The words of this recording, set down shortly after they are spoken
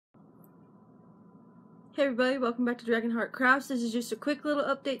Hey everybody, welcome back to Dragonheart Crafts. This is just a quick little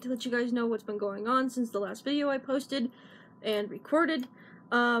update to let you guys know what's been going on since the last video I posted and recorded.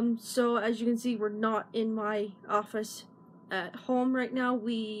 So as you can see, we're not in my office at home right now.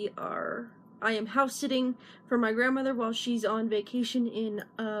 I am house sitting for my grandmother while she's on vacation in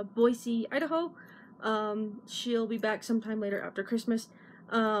Boise, Idaho. She'll be back sometime later after Christmas.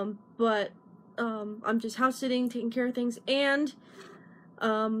 I'm just house sitting, taking care of things, and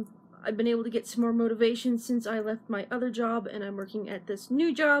I've been able to get some more motivation since I left my other job and I'm working at this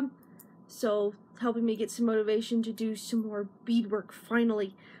new job, so helping me get some motivation to do some more beadwork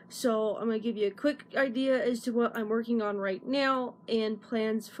finally. So I'm going to give you a quick idea as to what I'm working on right now and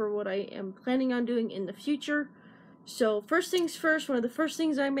plans for what I am planning on doing in the future. So first things first, one of the first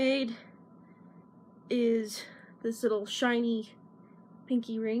things I made is this little shiny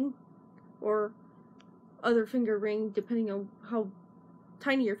pinky ring, or other finger ring depending on how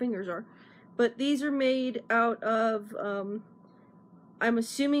tiny your fingers are. But these are made out of, I'm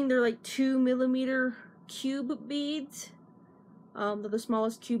assuming they're like 2mm cube beads. They're the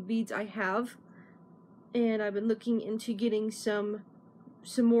smallest cube beads I have. And I've been looking into getting some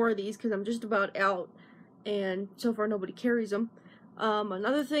more of these because I'm just about out. And so far nobody carries them.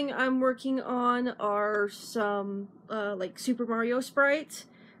 Another thing I'm working on are some like Super Mario sprites.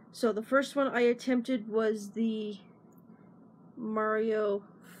 So the first one I attempted was the Mario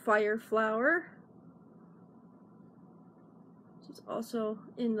Fire Flower, which is also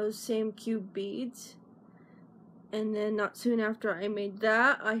in those same cube beads. And then not soon after I made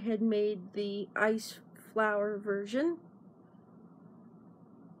that, I had made the Ice Flower version,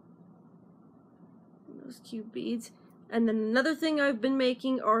 those cube beads. And then another thing I've been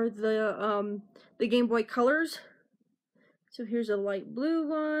making are the Game Boy Colors. So here's a light blue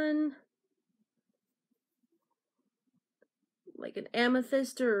one, like an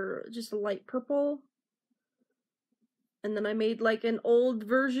amethyst or just a light purple. And then I made like an old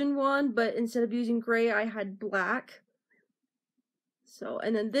version one, but instead of using gray, I had black. So,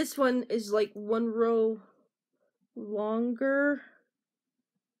 and then this one is like one row longer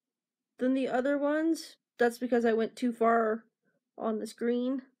than the other ones. That's because I went too far on the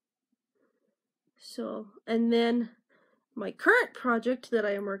screen. So, and then my current project that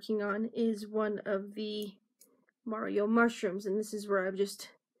I am working on is one of the Mario mushrooms, and this is where I've just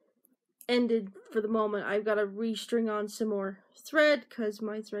ended for the moment. I've got to restring on some more thread because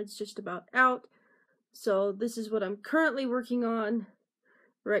my thread's just about out. So this is what I'm currently working on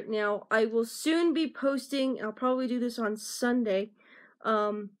right now. I will soon be posting, I'll probably do this on Sunday,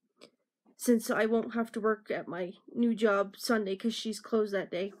 since I won't have to work at my new job Sunday because she's closed that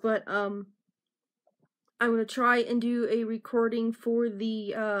day. But I'm going to try and do a recording for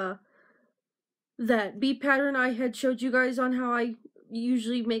the that bead pattern I had showed you guys on how I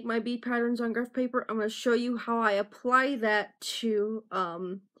usually make my bead patterns on graph paper. I'm going to show you how I apply that to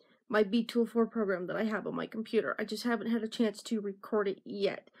my Bead Tool 4 program that I have on my computer. I just haven't had a chance to record it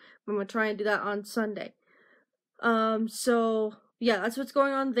yet. I'm going to try and do that on Sunday. So yeah, that's what's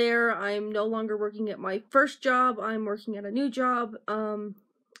going on there. I'm no longer working at my first job. I'm working at a new job, and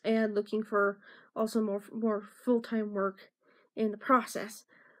looking for also more full-time work in the process.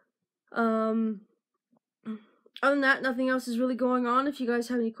 Other than that, nothing else is really going on. If you guys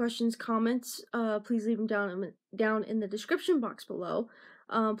have any questions, comments, please leave them down in the description box below.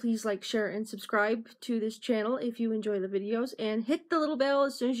 Please like, share, and subscribe to this channel if you enjoy the videos, and hit the little bell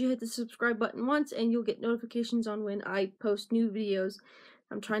as soon as you hit the subscribe button once, and you'll get notifications on when I post new videos.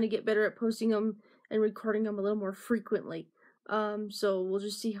 I'm trying to get better at posting them and recording them a little more frequently. So we'll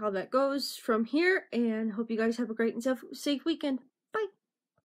just see how that goes from here, and hope you guys have a great and safe weekend.